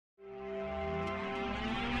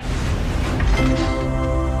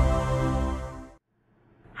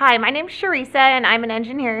Hi, my name's Sharisa and I'm an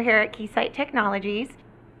engineer here at Keysight Technologies.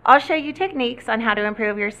 I'll show you techniques on how to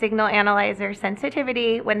improve your signal analyzer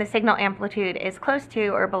sensitivity when the signal amplitude is close to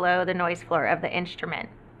or below the noise floor of the instrument.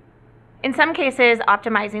 In some cases,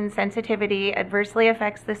 optimizing sensitivity adversely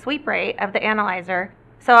affects the sweep rate of the analyzer,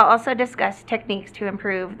 so I'll also discuss techniques to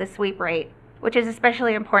improve the sweep rate, which is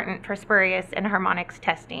especially important for spurious and harmonics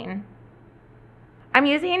testing. I'm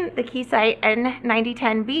using the Keysight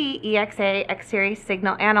N9010B EXA X-series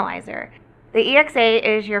signal analyzer. The EXA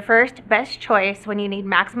is your first best choice when you need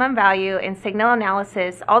maximum value in signal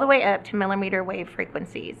analysis all the way up to millimeter wave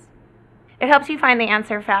frequencies. It helps you find the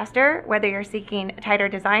answer faster, whether you're seeking tighter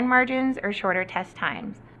design margins or shorter test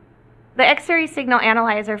times. The X-series signal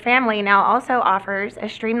analyzer family now also offers a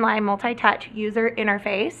streamlined multi-touch user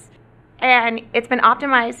interface, and it's been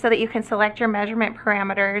optimized so that you can select your measurement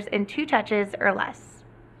parameters in 2 touches or less.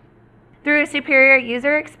 Through a superior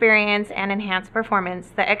user experience and enhanced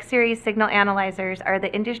performance, the X-series signal analyzers are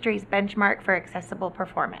the industry's benchmark for accessible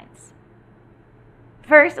performance.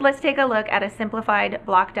 First, let's take a look at a simplified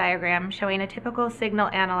block diagram showing a typical signal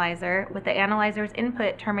analyzer with the analyzer's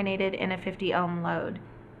input terminated in a 50 ohm load.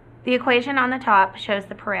 The equation on the top shows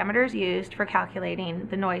the parameters used for calculating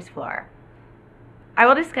the noise floor. I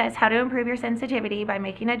will discuss how to improve your sensitivity by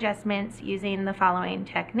making adjustments using the following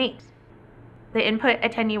techniques: the input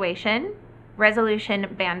attenuation,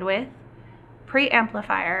 resolution bandwidth,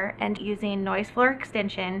 preamplifier, and using noise floor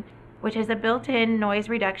extension, which is a built-in noise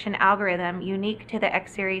reduction algorithm unique to the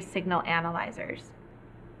X-series signal analyzers.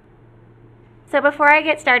 So before I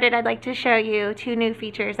get started, I'd like to show you 2 new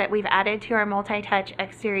features that we've added to our multi-touch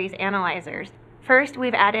X-series analyzers. First,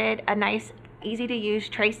 we've added a nice, easy-to-use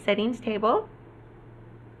trace settings table.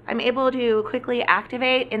 I'm able to quickly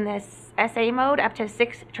activate in this SA mode up to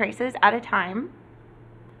 6 traces at a time.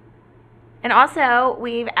 And also,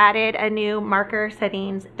 we've added a new marker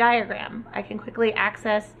settings diagram. I can quickly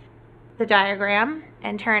access the diagram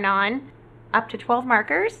and turn on up to 12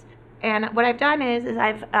 markers. And what I've done is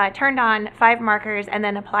I've turned on 5 markers and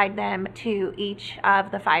then applied them to each of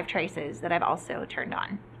the 5 traces that I've also turned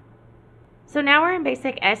on. So now we're in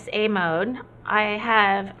basic SA mode. I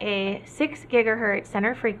have a 6 gigahertz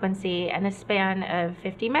center frequency and a span of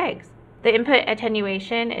 50 megs. The input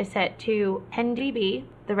attenuation is set to 10 dB.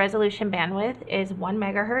 The resolution bandwidth is 1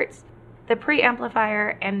 megahertz. The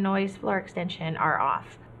preamplifier and noise floor extension are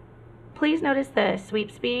off. Please notice the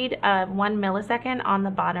sweep speed of 1 millisecond on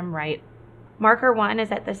the bottom right. Marker 1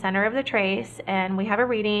 is at the center of the trace, and we have a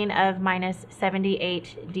reading of minus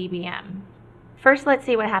 78 dBm. First, let's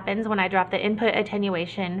see what happens when I drop the input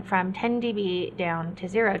attenuation from 10 dB down to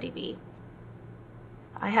 0 dB.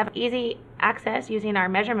 I have easy access using our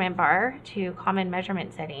measurement bar to common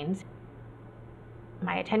measurement settings.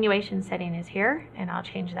 My attenuation setting is here, and I'll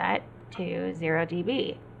change that to 0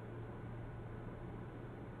 dB.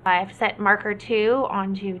 I've set marker 2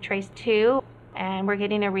 onto trace 2, and we're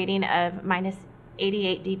getting a reading of minus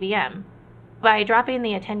 88 dBm. By dropping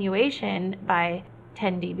the attenuation by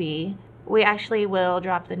 10 dB, we actually will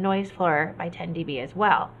drop the noise floor by 10 dB as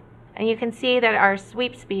well. And you can see that our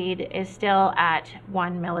sweep speed is still at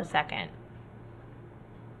 1 millisecond.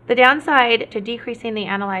 The downside to decreasing the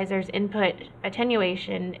analyzer's input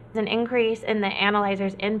attenuation is an increase in the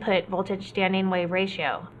analyzer's input voltage standing wave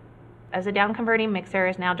ratio, as the down-converting mixer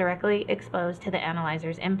is now directly exposed to the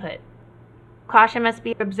analyzer's input. Caution must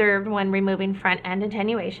be observed when removing front-end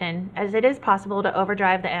attenuation, as it is possible to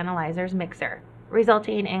overdrive the analyzer's mixer,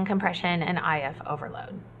 resulting in compression and IF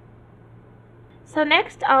overload. So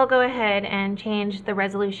next, I'll go ahead and change the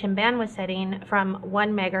resolution bandwidth setting from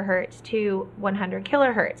 1 megahertz to 100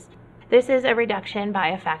 kilohertz. This is a reduction by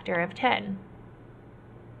a factor of 10.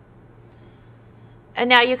 And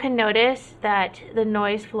now you can notice that the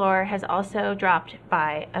noise floor has also dropped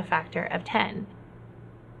by a factor of 10.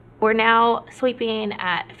 We're now sweeping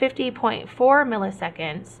at 50.4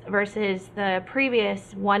 milliseconds versus the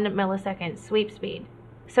previous 1 millisecond sweep speed.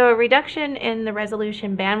 So a reduction in the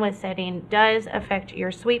resolution bandwidth setting does affect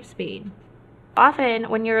your sweep speed. Often,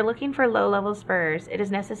 when you're looking for low-level spurs, it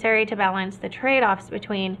is necessary to balance the trade-offs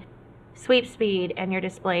between sweep speed and your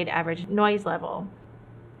displayed average noise level.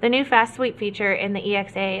 The new fast sweep feature in the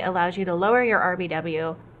EXA allows you to lower your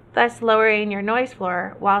RBW, thus lowering your noise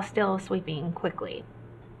floor while still sweeping quickly.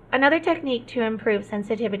 Another technique to improve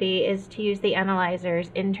sensitivity is to use the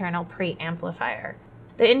analyzer's internal preamplifier.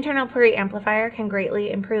 The internal preamplifier can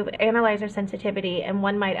greatly improve analyzer sensitivity, and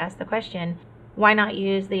one might ask the question, why not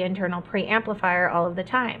use the internal preamplifier all of the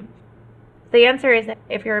time? The answer is that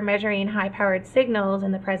if you're measuring high-powered signals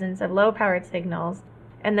in the presence of low-powered signals,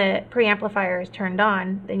 and the preamplifier is turned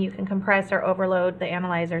on, then you can compress or overload the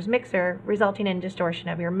analyzer's mixer, resulting in distortion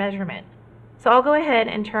of your measurement. So I'll go ahead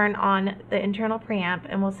and turn on the internal preamp,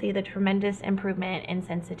 and we'll see the tremendous improvement in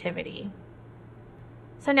sensitivity.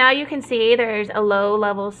 So now you can see there's a low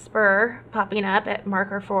level spur popping up at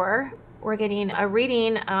marker 4. We're getting a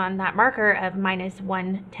reading on that marker of minus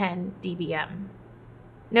 110 dBm.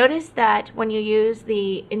 Notice that when you use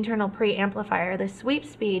the internal preamplifier, the sweep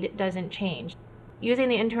speed doesn't change. Using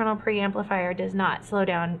the internal preamplifier does not slow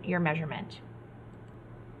down your measurement.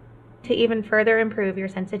 To even further improve your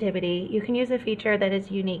sensitivity, you can use a feature that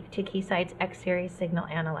is unique to Keysight's X-series signal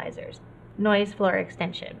analyzers, noise floor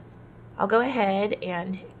extension. I'll go ahead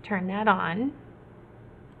and turn that on.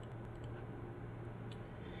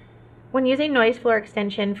 When using noise floor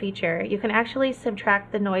extension feature, you can actually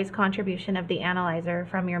subtract the noise contribution of the analyzer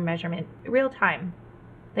from your measurement real time.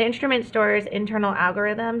 The instrument stores internal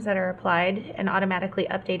algorithms that are applied and automatically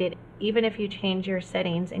updated even if you change your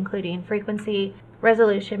settings, including frequency,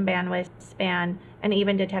 resolution, bandwidth, span, and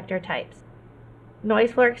even detector types.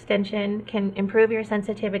 Noise floor extension can improve your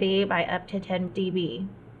sensitivity by up to 10 dB.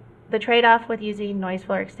 The trade-off with using noise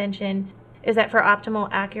floor extension is that for optimal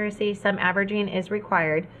accuracy, some averaging is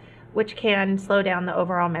required, which can slow down the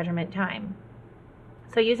overall measurement time.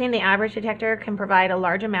 So using the average detector can provide a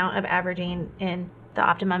large amount of averaging in the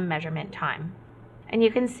optimum measurement time. And you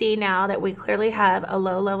can see now that we clearly have a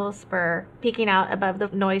low level spur peaking out above the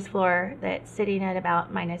noise floor that's sitting at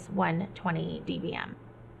about minus 120 dBm.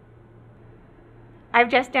 I've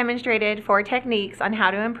just demonstrated 4 techniques on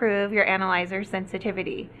how to improve your analyzer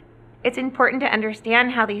sensitivity. It's important to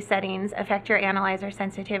understand how these settings affect your analyzer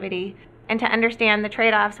sensitivity and to understand the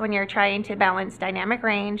trade-offs when you're trying to balance dynamic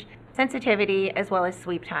range, sensitivity, as well as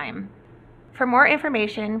sweep time. For more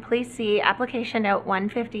information, please see Application Note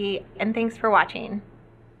 150, and thanks for watching.